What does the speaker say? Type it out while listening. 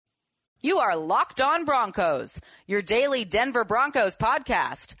You are Locked On Broncos, your daily Denver Broncos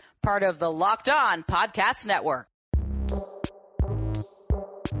podcast, part of the Locked On Podcast Network.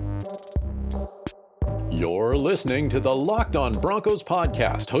 You're listening to the Locked On Broncos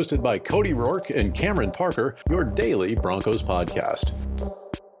podcast, hosted by Cody Roark and Cameron Parker, your daily Broncos podcast.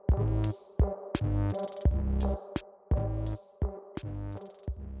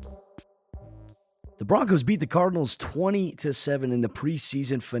 The Broncos beat the Cardinals 20-7 in the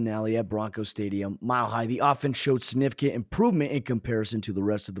preseason finale at Broncos Stadium. Mile High, the offense showed significant improvement in comparison to the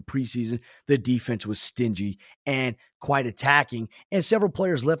rest of the preseason. The defense was stingy and quite attacking, and several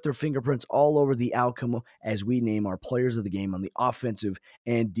players left their fingerprints all over the outcome as we name our players of the game on the offensive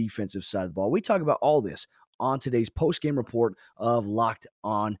and defensive side of the ball. We talk about all this on today's post-game report of Locked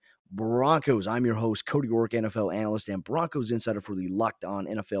On Broncos. I'm your host, Cody Roark, NFL analyst and Broncos insider for the Locked On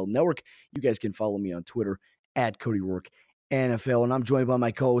NFL Network. You guys can follow me on Twitter at Cody Roark NFL, and I'm joined by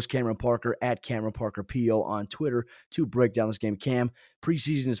my co-host Cameron Parker at Cameron Parker PO on Twitter to break down this game. Cam,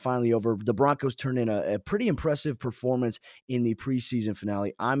 preseason is finally over. The Broncos turned in a pretty impressive performance in the preseason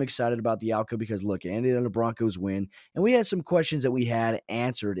finale. I'm excited about the outcome because, look, it ended in a Broncos win, and we had some questions that we had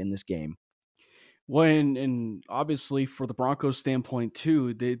answered in this game. Well, and obviously for the Broncos standpoint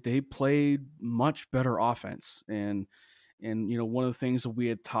too, they played much better offense, and you know, one of the things that we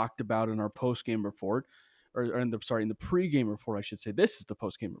had talked about in our post game report, or in the pregame report, I should say. This is the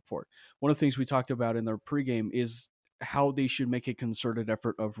post game report. One of the things we talked about in their pregame is how they should make a concerted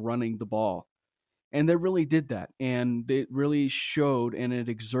effort of running the ball, and they really did that, and it really showed, and it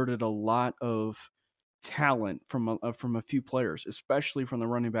exerted a lot of talent from a few players, especially from the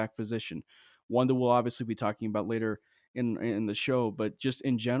running back position. One that we'll obviously be talking about later in the show, but just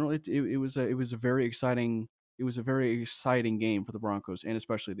in general, it was a very exciting game for the Broncos and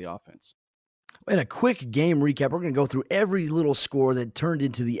especially the offense. In a quick game recap, we're going to go through every little score that turned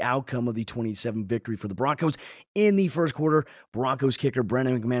into the outcome of the 27 victory for the Broncos. In the first quarter, Broncos kicker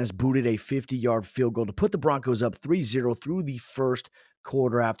Brandon McManus booted a 50-yard field goal to put the Broncos up 3-0 through the first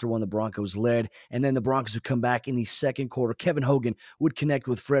quarter after one the Broncos led, and then the Broncos would come back in the second quarter. Kevin Hogan would connect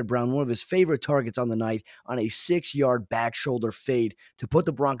with Fred Brown, one of his favorite targets on the night, on a 6-yard back shoulder fade to put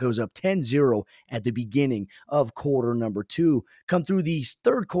the Broncos up 10-0 at the beginning of quarter number 2. Come through the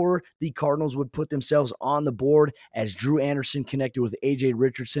third quarter, the Cardinals would put themselves on the board as Drew Anderson connected with A.J.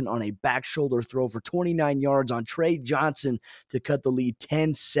 Richardson on a back shoulder throw for 29 yards on Trey Johnson to cut the lead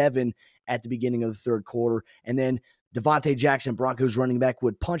 10-7 at the beginning of the third quarter, and then Devontae Jackson, Broncos running back,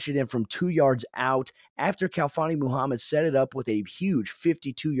 would punch it in from 2 yards out after Khalfani Muhammad set it up with a huge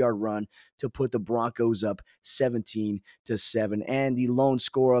 52-yard run to put the Broncos up 17-7. And the lone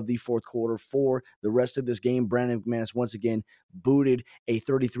score of the fourth quarter for the rest of this game, Brandon McManus once again booted a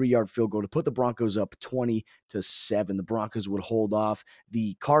 33-yard field goal to put the Broncos up 20-7. The Broncos would hold off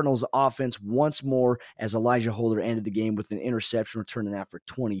the Cardinals offense once more as Elijah Holder ended the game with an interception, returning that for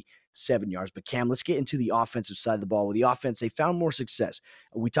 27 yards. But Cam, let's get into the offensive side of the ball. With the offense, they found more success.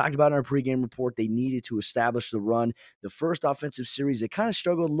 We talked about in our pregame report, they needed to establish the run. The first offensive series, they kind of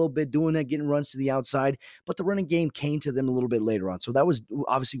struggled a little bit doing that, getting runs to the outside, but the running game came to them a little bit later on. So that was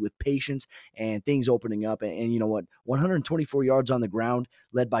obviously with patience and things opening up. And you know what? 124 yards on the ground,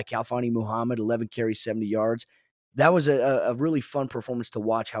 led by Khalfani Muhammad, 11 carries, 70 yards. That was a really fun performance to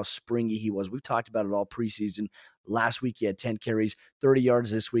watch how springy he was. We've talked about it all preseason. Last week, he had 10 carries, 30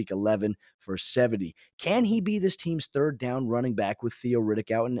 yards this week, 11 for 70. Can he be this team's third down running back with Theo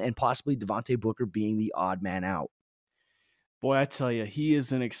Riddick out and possibly Devontae Booker being the odd man out? Boy, I tell you, he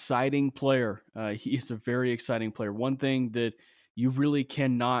is an exciting player. He is a very exciting player. One thing that you really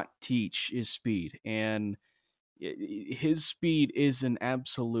cannot teach is speed, and his speed is an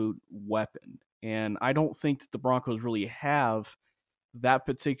absolute weapon. And I don't think that the Broncos really have that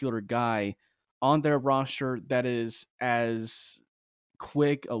particular guy on their roster that is as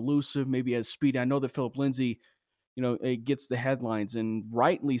quick, elusive, maybe as speedy. I know that Philip Lindsay, it gets the headlines, and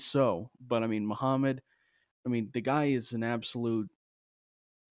rightly so. But, Muhammad, the guy is an absolute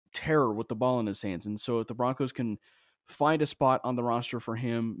terror with the ball in his hands. And so if the Broncos can find a spot on the roster for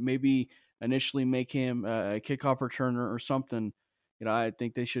him, maybe initially make him a kickoff returner or something, I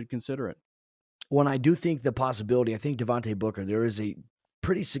think they should consider it. When I do think the possibility, I think Devontae Booker, there is a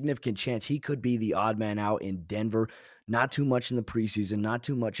pretty significant chance he could be the odd man out in Denver. Not too much in the preseason, not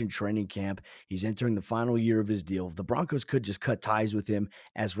too much in training camp. He's entering the final year of his deal. The Broncos could just cut ties with him,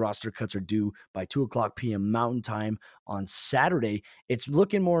 as roster cuts are due by 2:00 p.m. Mountain Time on Saturday. It's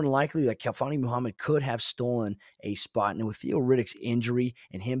looking more than likely that Khalfani Muhammad could have stolen a spot. And with Theo Riddick's injury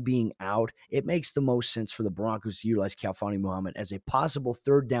and him being out, it makes the most sense for the Broncos to utilize Khalfani Muhammad as a possible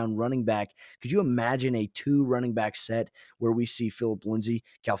third down running back. Could you imagine a 2 running back set where we see Phillip Lindsay,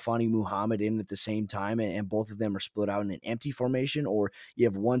 Khalfani Muhammad in at the same time, and both of them are split out in an empty formation? Or you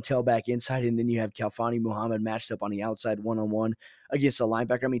have one tailback inside, and then you have Khalfani Muhammad matched up on the outside one-on-one against a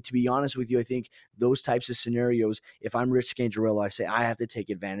linebacker. I mean, to be honest with you, I think those types of scenarios, if I'm Rich Scangarello, I say I have to take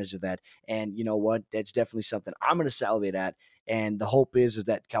advantage of that. And you know what? That's definitely something I'm going to salivate at. And the hope is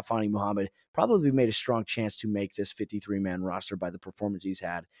that Khalfani Muhammad probably made a strong chance to make this 53-man roster by the performance he's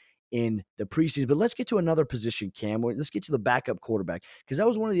had in the preseason. But let's get to another position, Cam. Let's get to the backup quarterback, because that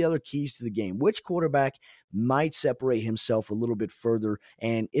was one of the other keys to the game. Which quarterback might separate himself a little bit further,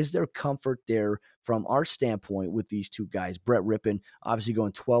 and is there comfort there from our standpoint with these two guys? Brett Rypien obviously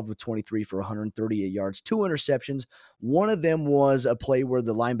going 12 of 23 for 138 yards, 2 interceptions. One of them was a play where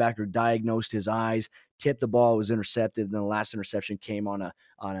the linebacker diagnosed his eyes, tipped the ball, was intercepted, and then the last interception came on a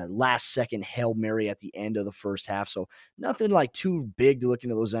last-second Hail Mary at the end of the first half. So nothing like too big to look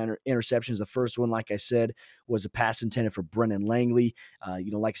into those interceptions. The first one, like I said, was a pass intended for Brennan Langley.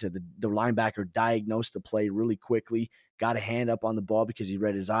 Like I said, the linebacker diagnosed the play really quickly, got a hand up on the ball because he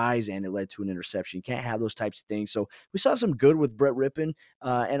read his eyes, and it led to an interception. You can't have those types of things. So we saw some good with Brett Rypien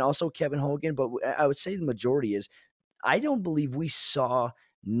and also Kevin Hogan, but I would say the majority is I don't believe we saw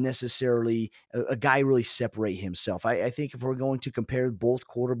necessarily a guy really separate himself. I think if we're going to compare both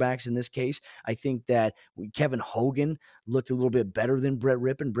quarterbacks in this case, I think that Kevin Hogan looked a little bit better than Brett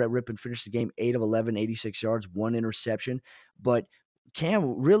Rypien. Brett Rypien finished the game 8 of 11, 86 yards, 1 interception. But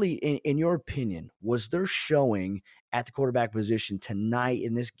Cam, really, in your opinion, was there showing at the quarterback position tonight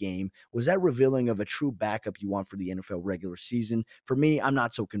in this game, was that revealing of a true backup you want for the NFL regular season? For me, I'm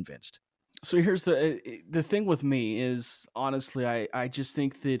not so convinced. So here's the thing with me is, honestly, I just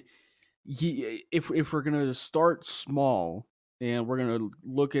think that if we're going to start small and we're going to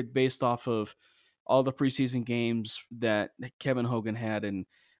look at based off of all the preseason games that Kevin Hogan had and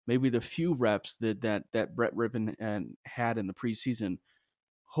maybe the few reps that Brett Rypien had in the preseason,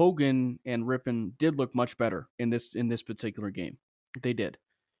 Hogan and Rypien did look much better in this particular game. They did.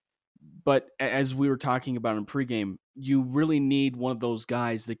 But as we were talking about in pregame, you really need one of those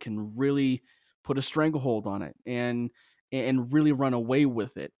guys that can really put a stranglehold on it and really run away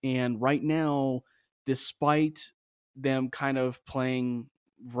with it. And right now, despite them kind of playing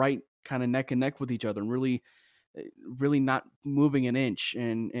right kind of neck and neck with each other and really not moving an inch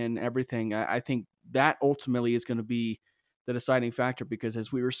and everything, I think that ultimately is going to be the deciding factor, because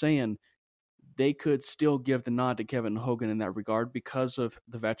as we were saying, they could still give the nod to Kevin Hogan in that regard because of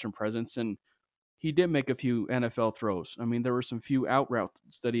the veteran presence. And he did make a few NFL throws. I mean, there were some few out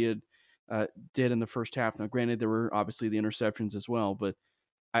routes that he had did in the first half. Now, granted, there were obviously the interceptions as well, but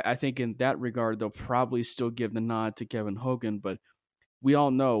I think in that regard, they'll probably still give the nod to Kevin Hogan. But we all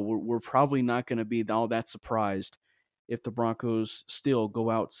know we're probably not going to be all that surprised if the Broncos still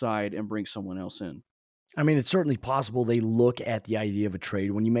go outside and bring someone else in. I mean, it's certainly possible they look at the idea of a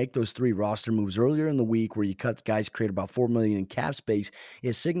trade. When you make those 3 roster moves earlier in the week where you cut guys, create about $4 million in cap space,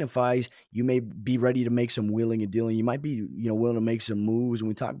 it signifies you may be ready to make some wheeling and dealing. You might be, willing to make some moves. When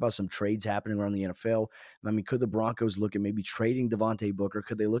we talk about some trades happening around the NFL, I mean, could the Broncos look at maybe trading Devontae Booker?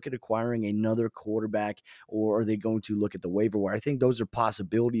 Could they look at acquiring another quarterback, or are they going to look at the waiver wire? I think those are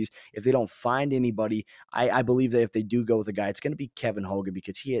possibilities. If they don't find anybody, I believe that if they do go with a guy, it's going to be Kevin Hogan,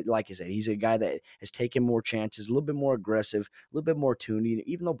 because he, like I said, he's a guy that has taken more chances, a little bit more aggressive, a little bit more tuney.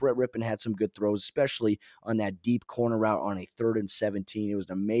 Even though Brett Rypien had some good throws, especially on that deep corner route on a 3rd and 17, it was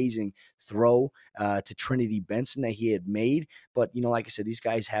an amazing throw to Trinity Benson that he had made. But, like I said, these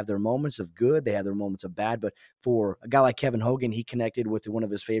guys have their moments of good, they have their moments of bad. But for a guy like Kevin Hogan, he connected with one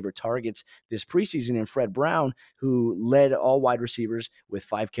of his favorite targets this preseason in Fred Brown, who led all wide receivers with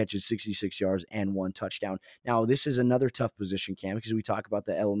 5 catches, 66 yards, and 1 touchdown. Now, this is another tough position, Cam, because we talk about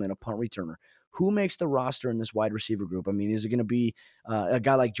the element of punt returner. Who makes the roster in this wide receiver group? I mean, is it going to be a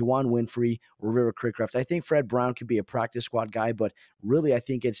guy like Juwann Winfree or River Craycraft? I think Fred Brown could be a practice squad guy, but really I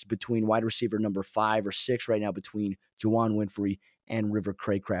think it's between wide receiver number 5 or 6 right now between Juwann Winfree and River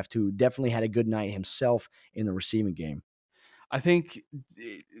Craycraft, who definitely had a good night himself in the receiving game. I think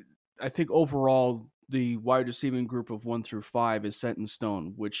overall the wide receiving group of 1 through 5 is set in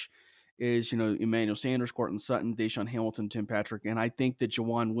stone, which is, Emmanuel Sanders, Courtland Sutton, Deshaun Hamilton, Tim Patrick, and I think that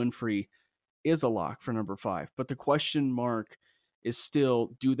Juwann Winfree is a lock for number 5. But the question mark is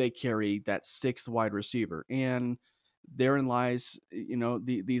still, do they carry that 6th wide receiver? And therein lies,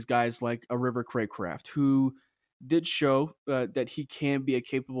 these guys like a River Craycraft, who did show that he can be a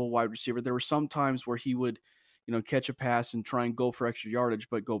capable wide receiver. There were some times where he would, catch a pass and try and go for extra yardage,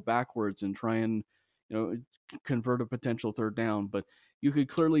 but go backwards and try and, convert a potential third down. But you could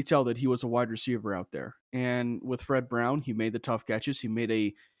clearly tell that he was a wide receiver out there. And with Fred Brown, he made the tough catches. He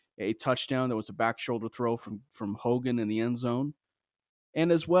made a touchdown that was a back shoulder throw from Hogan in the end zone.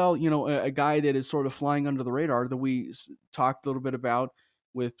 And as well, a guy that is sort of flying under the radar that we talked a little bit about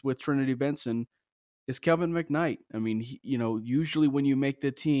with Trinity Benson is Kelvin McKnight. I mean, usually when you make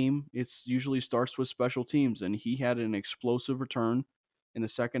the team, it's usually starts with special teams, and he had an explosive return in the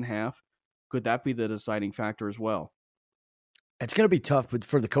second half. Could that be the deciding factor as well? It's going to be tough but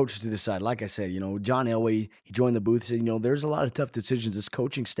for the coaches to decide. Like I said, John Elway, he joined the booth, said, there's a lot of tough decisions this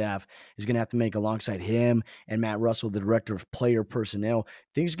coaching staff is going to have to make alongside him and Matt Russell, the director of player personnel.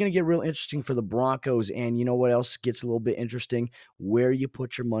 Things are going to get real interesting for the Broncos. And you know what else gets a little bit interesting? Where you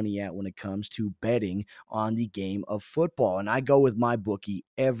put your money at when it comes to betting on the game of football. And I go with my bookie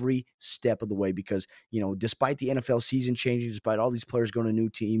every step of the way because, despite the NFL season changing, despite all these players going to new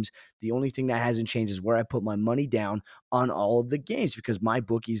teams, the only thing that hasn't changed is where I put my money down on all of the games, because my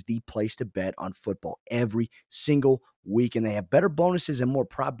bookie is the place to bet on football every single week. And they have better bonuses and more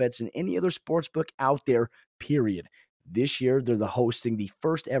prop bets than any other sports book out there, period. This year, they're hosting the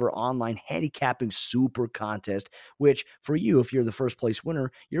first ever online handicapping super contest, which for you, if you're the first place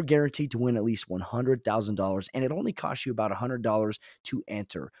winner, you're guaranteed to win at least $100,000, and it only costs you about $100 to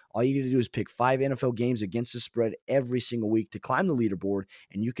enter. All you got to do is pick 5 NFL games against the spread every single week to climb the leaderboard,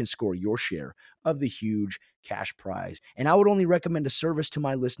 and you can score your share of the huge cash prize. And I would only recommend a service to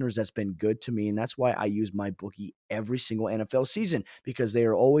my listeners that's been good to me, and that's why I use my bookie every single NFL season, because they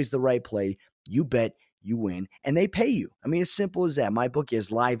are always the right play. You bet, you win, and they pay you. I mean, as simple as that. MyBookie has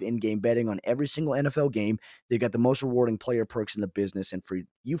live in-game betting on every single NFL game. They've got the most rewarding player perks in the business. And for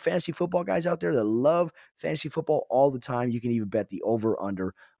you fantasy football guys out there that love fantasy football all the time, you can even bet the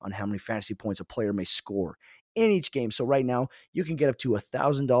over-under on how many fantasy points a player may score in each game. So right now, you can get up to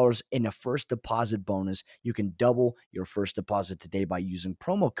 $1,000 in a first deposit bonus. You can double your first deposit today by using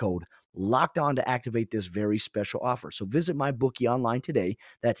promo code Locked On to activate this very special offer. So visit MyBookie online today.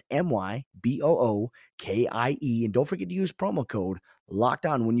 That's MyBookie. And don't forget to use promo code Locked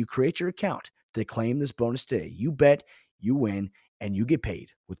On when you create your account to claim this bonus today. You bet, you win, and you get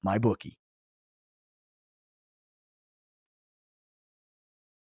paid with MyBookie.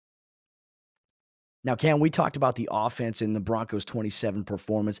 Now, Cam, we talked about the offense in the Broncos' 27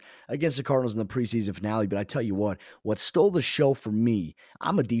 performance against the Cardinals in the preseason finale, but I tell you what stole the show for me,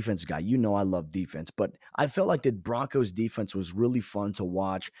 I'm a defense guy. You know I love defense, but I felt like the Broncos' defense was really fun to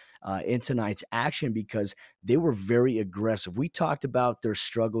watch in tonight's action because they were very aggressive. We talked about their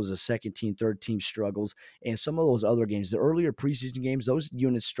struggles, the second team, third team struggles, and some of those other games. The earlier preseason games, those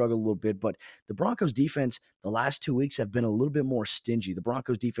units struggled a little bit, but the Broncos' defense the last 2 weeks have been a little bit more stingy. The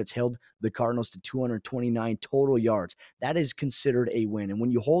Broncos' defense held the Cardinals to 229 total yards. That is considered a win. And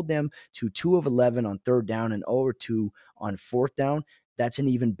when you hold them to 2 of 11 on third down and 0 of 2 on fourth down, that's an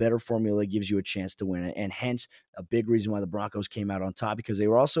even better formula that gives you a chance to win it. And hence, a big reason why the Broncos came out on top, because they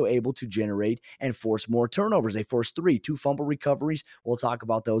were also able to generate and force more turnovers. They forced 2 fumble recoveries. We'll talk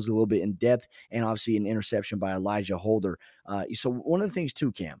about those a little bit in depth, and obviously an interception by Elijah Holder. So one of the things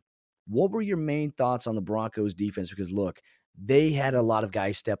too, Cam, what were your main thoughts on the Broncos defense? Because look, they had a lot of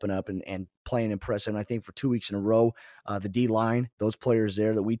guys stepping up and playing impressive. And I think for 2 weeks in a row, the D-line, those players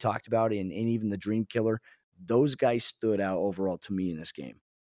there that we talked about, and even the Dream Killer, those guys stood out overall to me in this game.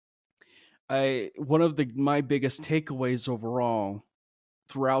 One of my biggest takeaways overall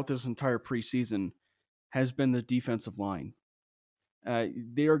throughout this entire preseason has been the defensive line.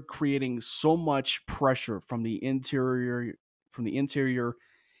 They are creating so much pressure from the interior,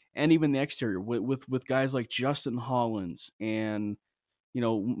 and even the exterior with guys like Justin Hollins and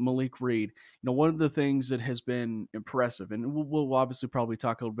Malik Reed. One of the things that has been impressive, and we'll obviously probably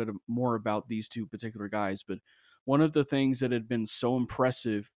talk a little bit more about these two particular guys, but one of the things that had been so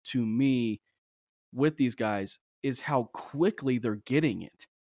impressive to me with these guys is how quickly they're getting it.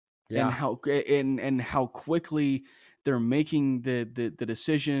 Yeah. And how quickly they're making the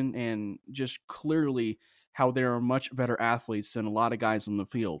decision, and just clearly how they're much better athletes than a lot of guys on the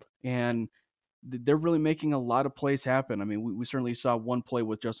field. And they're really making a lot of plays happen. I mean, we certainly saw one play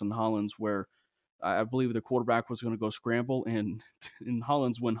with Justin Hollins where I believe the quarterback was going to go scramble, and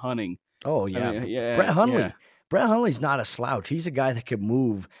Hollins went hunting. Oh, yeah. Brett Hundley. Yeah. Brett Hundley's not a slouch. He's a guy that could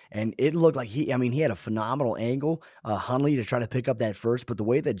move, and it looked like he had a phenomenal angle, Hundley, to try to pick up that first, but the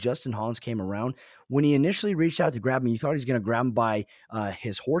way that Justin Hollins came around, when he initially reached out to grab him, you thought he was going to grab him by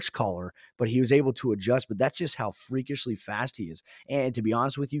his horse collar, but he was able to adjust, but that's just how freakishly fast he is. And to be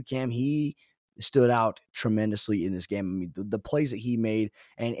honest with you, Cam, he stood out tremendously in this game. I mean, the plays that he made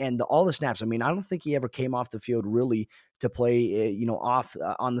and all the snaps. I mean, I don't think he ever came off the field really to play, off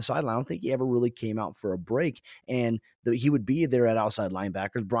on the sideline. I don't think he ever really came out for a break. And he would be there at outside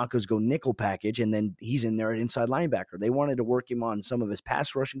linebacker. The Broncos go nickel package, and then he's in there at inside linebacker. They wanted to work him on some of his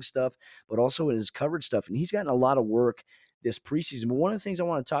pass rushing stuff, but also in his coverage stuff. And he's gotten a lot of work this preseason. But one of the things I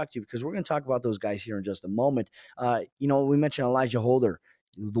want to talk to you, because we're going to talk about those guys here in just a moment. We mentioned Elijah Holder,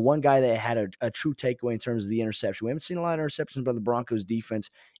 the one guy that had a true takeaway in terms of the interception. We haven't seen a lot of interceptions by the Broncos defense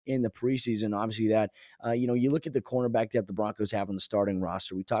in the preseason. Obviously that, you look at the cornerback depth the Broncos have on the starting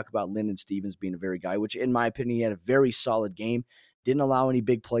roster. We talk about Lyndon Stevens being a very guy, which in my opinion, he had a very solid game. Didn't allow any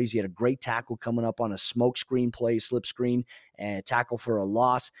big plays. He had a great tackle coming up on a smoke screen play, slip screen, and a tackle for a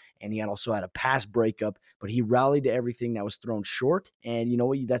loss. And he also had a pass breakup, but he rallied to everything that was thrown short. And you know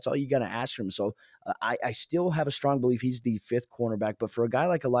what? That's all you got to ask from him. So I still have a strong belief he's the fifth cornerback. But for a guy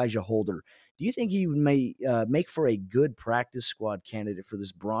like Elijah Holder, do you think he may make for a good practice squad candidate for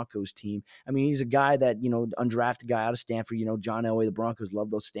this Broncos team? I mean, he's a guy that, undrafted guy out of Stanford. John Elway, the Broncos love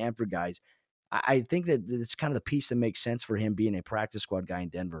those Stanford guys. I think that it's kind of the piece that makes sense for him being a practice squad guy in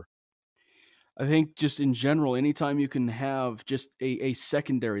Denver. I think just in general, anytime you can have just a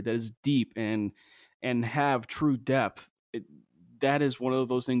secondary that is deep and have true depth, that is one of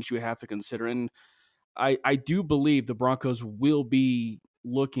those things you have to consider. And I do believe the Broncos will be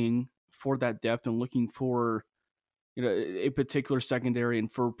looking for that depth and looking for a particular secondary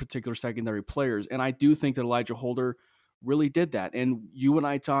and for particular secondary players. And I do think that Elijah Holder really did that. And you and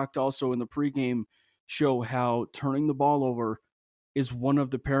I talked also in the pregame show how turning the ball over is one of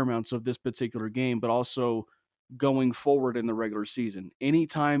the paramounts of this particular game, but also going forward in the regular season.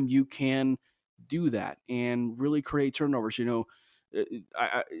 Anytime you can do that and really create turnovers,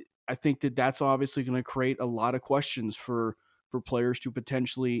 I think that that's obviously going to create a lot of questions for players to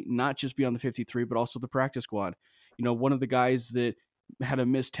potentially not just be on the 53, but also the practice squad. One of the guys that had a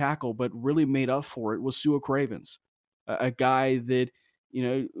missed tackle, but really made up for it was Sua Cravens, a guy that,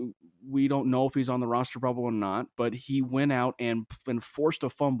 we don't know if he's on the roster probably or not, but he went out and forced a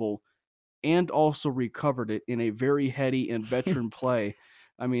fumble and also recovered it in a very heady and veteran play.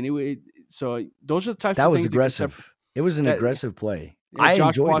 I mean, so those are the types of things. That was aggressive. It was an aggressive play.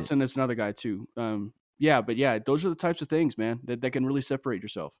 Josh Watson is another guy too. Those are the types of things, man, that can really separate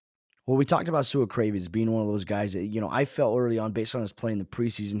yourself. Well, we talked about Sua Cravens being one of those guys that, I felt early on, based on his play in the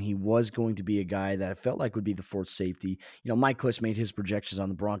preseason, he was going to be a guy that I felt like would be the fourth safety. Mike Klis made his projections on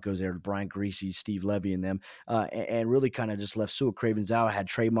the Broncos there to Brian Griese, Steve Levy, and them, and really kind of just left Sua Cravens out. Had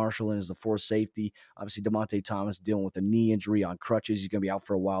Trey Marshall in as the fourth safety. Obviously, DeMonte Thomas dealing with a knee injury on crutches. He's going to be out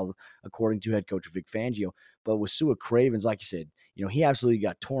for a while, according to head coach Vic Fangio. But with Sua Cravens, like you said, he absolutely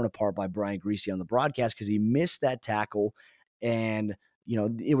got torn apart by Brian Griese on the broadcast because he missed that tackle. And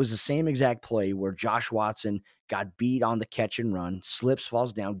it was the same exact play where Josh Watson got beat on the catch and run, slips,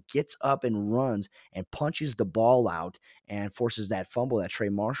 falls down, gets up and runs and punches the ball out and forces that fumble that Trey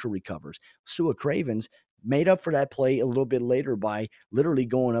Marshall recovers. Sua Cravens made up for that play a little bit later by literally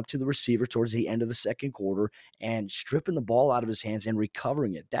going up to the receiver towards the end of the second quarter and stripping the ball out of his hands and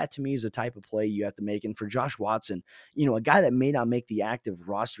recovering it. That to me is the type of play you have to make. And for Josh Watson, a guy that may not make the active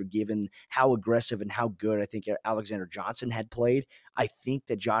roster given how aggressive and how good I think Alexander Johnson had played, I think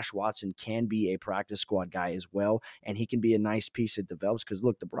that Josh Watson can be a practice squad guy as well, and he can be a nice piece that develops because,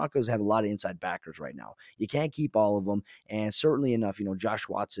 look, the Broncos have a lot of inside backers right now. You can't keep all of them, and certainly enough, Josh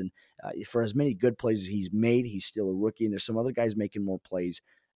Watson, for as many good plays as he's made, he's still a rookie, and there's some other guys making more plays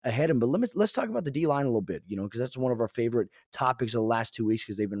ahead of him. But let's talk about the D-line a little bit, because that's one of our favorite topics of the last 2 weeks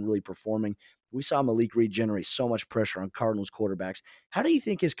because they've been really performing. We saw Malik Reed generate so much pressure on Cardinals quarterbacks. How do you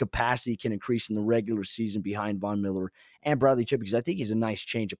think his capacity can increase in the regular season behind Von Miller and Bradley Chubb? Because I think he's a nice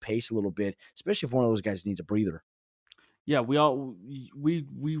change of pace a little bit, especially if one of those guys needs a breather. Yeah, we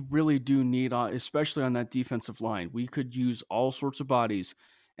really do need, especially on that defensive line. We could use all sorts of bodies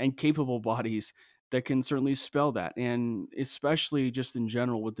and capable bodies that can certainly spell that. And especially just in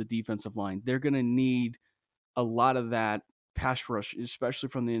general with the defensive line, they're going to need a lot of that pass rush, especially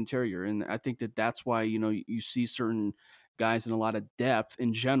from the interior. And I think that that's why, you see certain guys in a lot of depth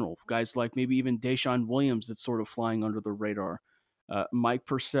in general, guys like maybe even Deshaun Williams that's sort of flying under the radar, Mike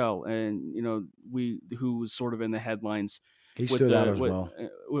Purcell, and, who was sort of in the headlines. He stood out as well.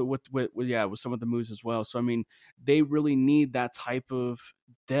 With some of the moves as well. So, I mean, they really need that type of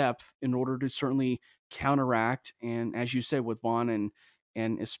depth in order to certainly counteract. And as you said, with Vaughn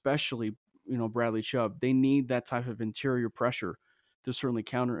and especially, Bradley Chubb, they need that type of interior pressure to certainly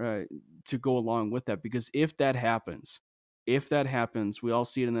counter to go along with that. Because if that happens, we all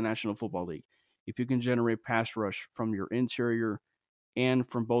see it in the National Football League. If you can generate pass rush from your interior and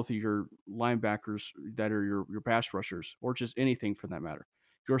from both of your linebackers that are your pass rushers, or just anything for that matter,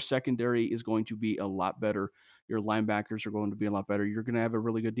 your secondary is going to be a lot better. Your linebackers are going to be a lot better. You're going to have a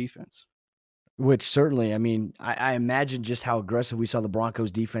really good defense. Which certainly, I mean, I imagine just how aggressive we saw the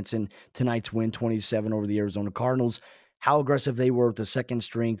Broncos defense in tonight's win, 27 over the Arizona Cardinals, how aggressive they were with the second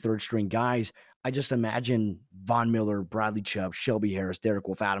string, third string guys. I just imagine Von Miller, Bradley Chubb, Shelby Harris, Derek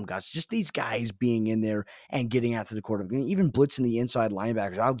Wolfe, Adam Gotts, just these guys being in there and getting after the quarterback. I mean, even blitzing the inside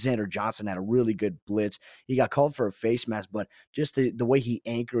linebackers. Alexander Johnson had a really good blitz. He got called for a face mask, but just the way he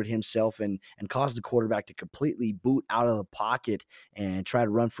anchored himself and caused the quarterback to completely boot out of the pocket and try to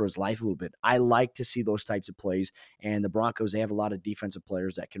run for his life a little bit. I like to see those types of plays, and the Broncos, they have a lot of defensive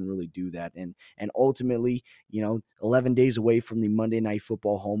players that can really do that. And ultimately, 11 days away from the Monday Night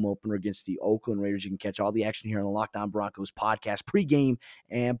Football home opener against the Oakland Raiders. You can catch all the action here on the Locked On Broncos podcast, pregame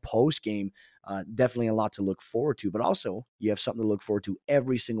and postgame. Definitely a lot to look forward to, but also you have something to look forward to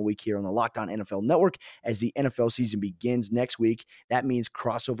every single week here on the Locked On NFL Network as the NFL season begins next week. That means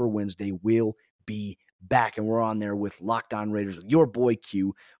Crossover Wednesday will be back, and we're on there with Locked On Raiders with your boy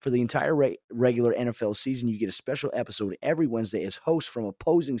Q. For the entire regular NFL season, you get a special episode every Wednesday as hosts from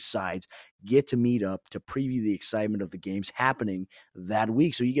opposing sides get to meet up to preview the excitement of the games happening that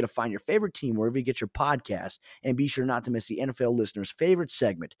week. So you get to find your favorite team wherever you get your podcast, and be sure not to miss the NFL listeners' favorite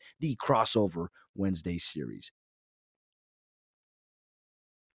segment, the Crossover Wednesday series.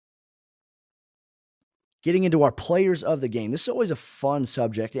 Getting into our players of the game. This is always a fun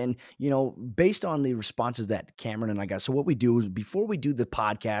subject. And, based on the responses that Cameron and I got, so what we do is before we do the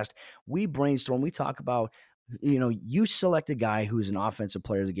podcast, we brainstorm, we talk about, you select a guy who's an offensive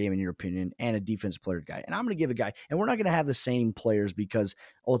player of the game in your opinion and a defensive player guy. And I'm going to give a guy, and we're not going to have the same players because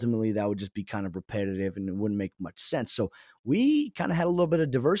ultimately that would just be kind of repetitive and it wouldn't make much sense. So we kind of had a little bit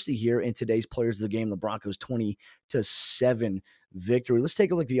of diversity here in today's players of the game, the Broncos 20-7 victory. Let's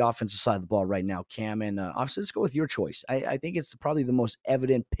take a look at the offensive side of the ball right now, Cam. And obviously, let's go with your choice. I think it's probably the most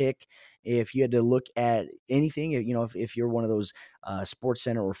evident pick. If you had to look at anything, if you're one of those Sports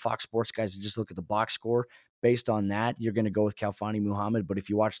Center or Fox Sports guys that just look at the box score, based on that, you're going to go with Khalfani Muhammad. But if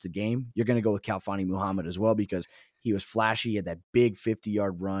you watch the game, you're going to go with Khalfani Muhammad as well because he was flashy. He had that big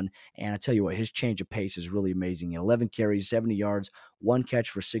 50-yard run. And I tell you what, his change of pace is really amazing. 11 carries, 70 yards, one catch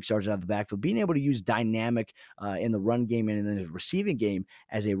for 6 yards out of the backfield. Being able to use dynamic in the run game and in the receiving game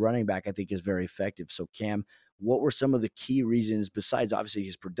as a running back, I think is very effective. So, Cam, what were some of the key reasons, besides obviously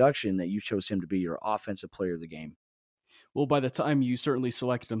his production, that you chose him to be your offensive player of the game? Well, by the time you certainly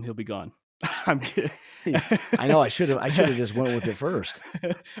selected him, he'll be gone. I'm kidding. I know I should have just went with it first.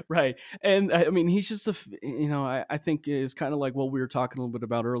 Right. And I mean, he's just I think is kind of like what we were talking a little bit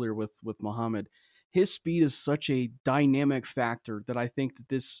about earlier with Muhammad. His speed is such a dynamic factor that I think that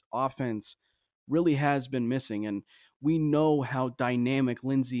this offense really has been missing. And we know how dynamic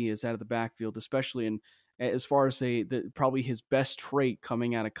Lindsey is out of the backfield, especially in as far as probably his best trait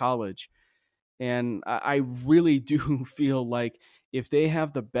coming out of college. And I really do feel like if they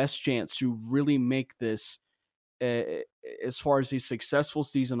have the best chance to really make this as far as a successful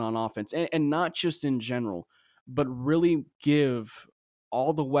season on offense, and not just in general, but really give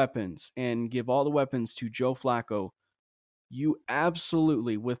all the weapons to Joe Flacco, you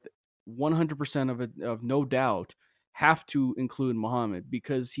absolutely, with 100% of no doubt, have to include Muhammad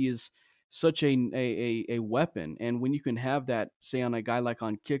because he is such a weapon. And when you can have that, say, on a guy like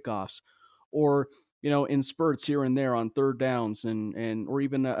on kickoffs, or in spurts here and there on third downs and or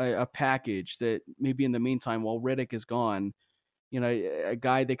even a package that maybe in the meantime while Riddick is gone, a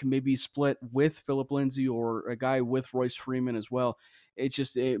guy that can maybe split with Phillip Lindsay or a guy with Royce Freeman as well.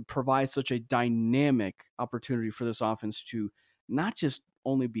 It provides such a dynamic opportunity for this offense to not just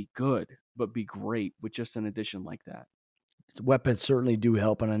only be good, but be great with just an addition like that. Weapons certainly do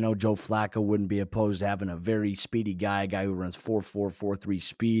help, and I know Joe Flacco wouldn't be opposed to having a very speedy guy, a guy who runs 4.4, 4.3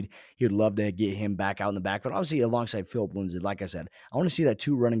 speed. He would love to get him back out in the back, but obviously alongside Phillip Lindsay, like I said, I want to see that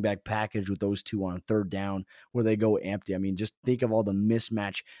two running back package with those two on third down where they go empty. I mean, just think of all the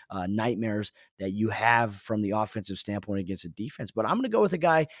mismatch nightmares that you have from the offensive standpoint against the defense. But I'm going to go with a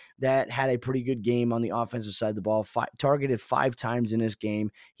guy that had a pretty good game on the offensive side of the ball, targeted 5 times in this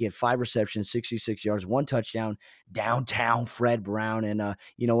game. He had 5 receptions, 66 yards, 1 touchdown, downtown around Fred Brown. And,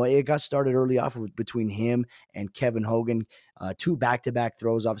 it got started early off between him and Kevin Hogan. 2 back-to-back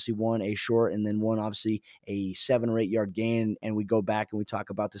throws, obviously one a short and then one obviously a 7 or 8 yard gain. And we go back and we talk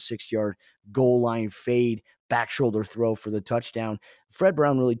about the 6-yard goal line fade, back shoulder throw for the touchdown. Fred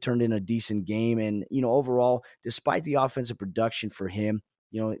Brown really turned in a decent game. And, overall, despite the offensive production for him,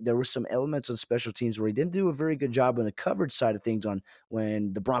 there were some elements on special teams where he didn't do a very good job on the coverage side of things on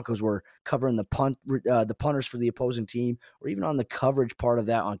when the Broncos were covering the punters for the opposing team, or even on the coverage part of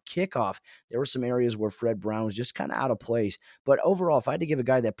that on kickoff. There were some areas where Fred Brown was just kind of out of place. But overall, if I had to give a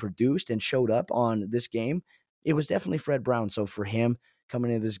guy that produced and showed up on this game, it was definitely Fred Brown. So for him,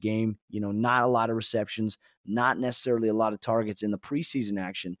 coming into this game, not a lot of receptions, not necessarily a lot of targets in the preseason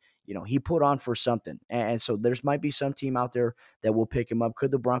action. He put on for something. And so there's might be some team out there that will pick him up.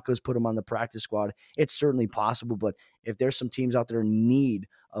 Could the Broncos put him on the practice squad? It's certainly possible. But if there's some teams out there in need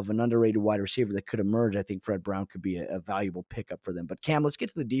of an underrated wide receiver that could emerge, I think Fred Brown could be a valuable pickup for them. But Cam, let's get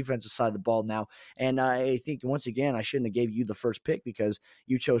to the defensive side of the ball now. And I think once again, I shouldn't have gave you the first pick because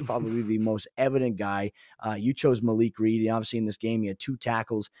you chose probably the most evident guy. You chose Malik Reed. And obviously in this game, he had 2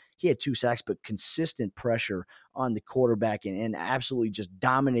 tackles. He had 2 sacks, but consistent pressure on the quarterback and absolutely just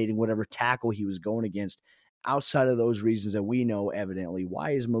dominating whatever tackle he was going against. Outside of those reasons that we know evidently,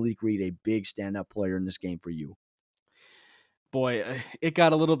 why is Malik Reed a big stand-up player in this game for you? Boy, it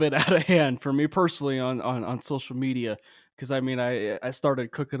got a little bit out of hand for me personally on social media because, I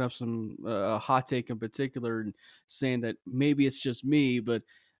started cooking up some hot take in particular and saying that maybe it's just me, but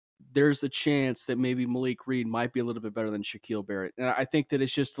there's a chance that maybe Malik Reed might be a little bit better than Shaquille Barrett. And I think that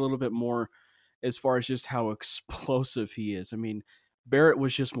it's just a little bit more as far as just how explosive he is. Barrett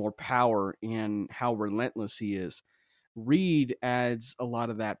was just more power and how relentless he is. Reed adds a lot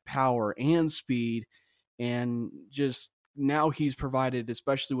of that power and speed, and just now he's provided,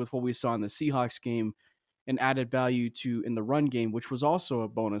 especially with what we saw in the Seahawks game, an added value to in the run game, which was also a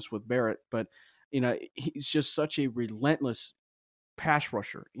bonus with Barrett. But, he's just such a relentless pass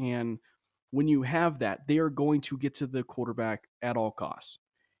rusher. And when you have that, they are going to get to the quarterback at all costs.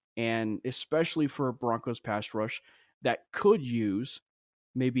 And especially for a Broncos pass rush that could use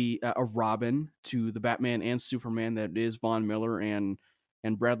maybe a Robin to the Batman and Superman that is Von Miller and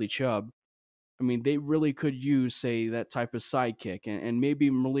Bradley Chubb. They really could use, say, that type of sidekick. And maybe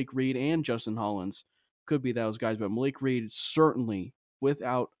Malik Reed and Justin Hollins could be those guys. But Malik Reed certainly,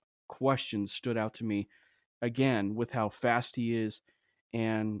 without question, stood out to me, again, with how fast he is.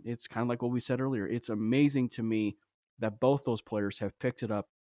 And it's kind of like what we said earlier. It's amazing to me that both those players have picked it up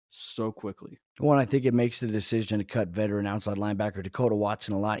so quickly. One, I think it makes the decision to cut veteran outside linebacker Dakota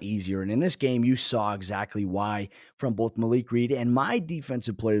Watson a lot easier. And in this game, you saw exactly why from both Malik Reed and my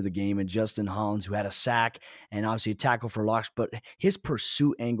defensive player of the game, and Justin Hollins, who had a sack and obviously a tackle for loss. But his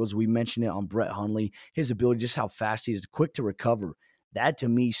pursuit angles, we mentioned it on Brett Hundley, his ability, just how fast he is, quick to recover. That to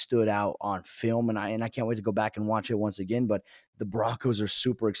me stood out on film, and I can't wait to go back and watch it once again. But the Broncos are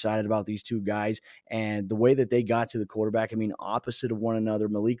super excited about these 2 guys and the way that they got to the quarterback. Opposite of one another,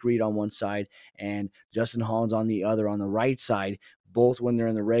 Malik Reed on one side and Justin Hollins on the other, on the right side, both when they're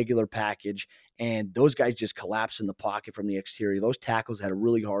in the regular package. And those guys just collapse in the pocket from the exterior. Those tackles had a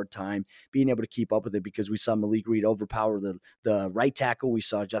really hard time being able to keep up with it because we saw Malik Reed overpower the right tackle. We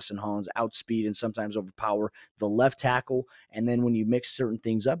saw Justin Hollins outspeed and sometimes overpower the left tackle. And then when you mix certain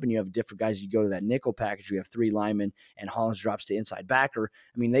things up and you have different guys, you go to that nickel package, you have 3 linemen and Hollins drops to inside backer.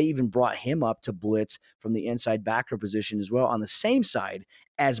 They even brought him up to blitz from the inside backer position as well on the same side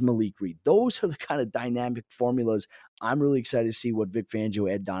as Malik Reed. Those are the kind of dynamic formulas I'm really excited to see what Vic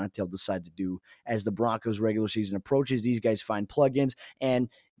Fangio, Ed Donatel decide to do as the Broncos regular season approaches. These guys find plugins, and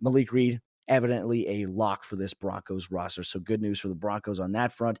Malik Reed, evidently a lock for this Broncos roster. So good news for the Broncos on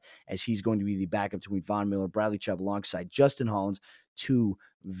that front, as he's going to be the backup between Von Miller, Bradley Chubb alongside Justin Hollins. 2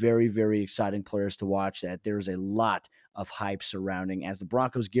 very, very exciting players to watch that there's a lot of hype surrounding as the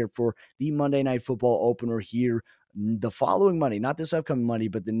Broncos gear for the Monday Night Football opener here the following Monday, not this upcoming Monday,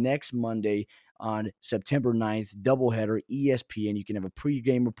 but the next Monday on September 9th, doubleheader, ESPN. You can have a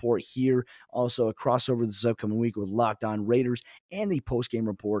pregame report here, also a crossover this upcoming week with Locked On Raiders, and the postgame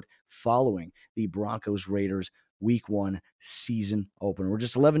report following the Broncos-Raiders Week 1 season opener. We're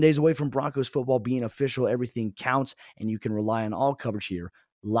just 11 days away from Broncos football being official. Everything counts, and you can rely on all coverage here,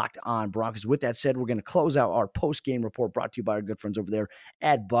 Locked On Broncos. With that said, we're going to close out our post-game report brought to you by our good friends over there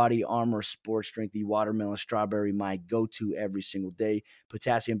at Body Armor Sports Drink, the watermelon strawberry, my go-to every single day.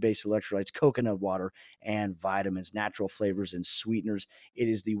 Potassium-based electrolytes, coconut water, and vitamins, natural flavors and sweeteners. It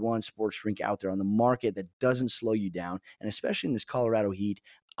is the one sports drink out there on the market that doesn't slow you down, and especially in this Colorado heat,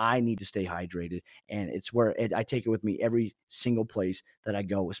 I need to stay hydrated, and it's where I take it with me every single place that I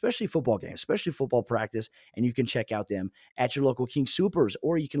go, especially football games, especially football practice. And you can check out them at your local King Soopers,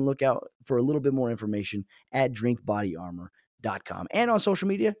 or you can look out for a little bit more information at drinkbodyarmor.com and on social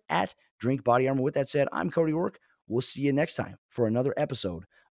media at drinkbodyarmor. With that said, I'm Cody Rourke. We'll see you next time for another episode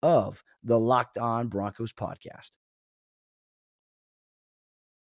of the Locked On Broncos podcast.